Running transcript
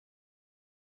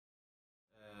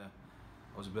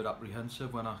was a bit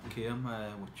apprehensive when I came,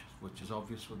 which is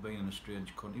obvious with being in a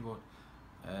strange country, but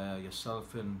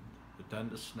yourself and the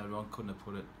dentist and everyone couldn't have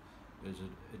put it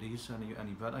at ease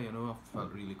any better, you know. I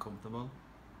felt really comfortable.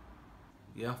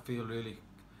 Yeah,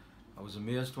 I was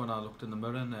amazed when I looked in the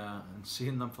mirror and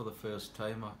seeing them for the first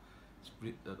time.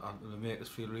 They make us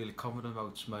feel really confident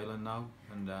about smiling now,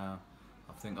 and I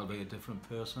think I'll be a different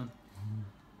person.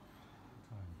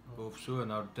 Hope so,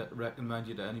 and I'd recommend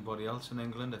you to anybody else in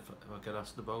England if I get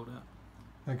asked about it.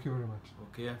 Thank you very much.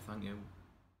 Okay, thank you.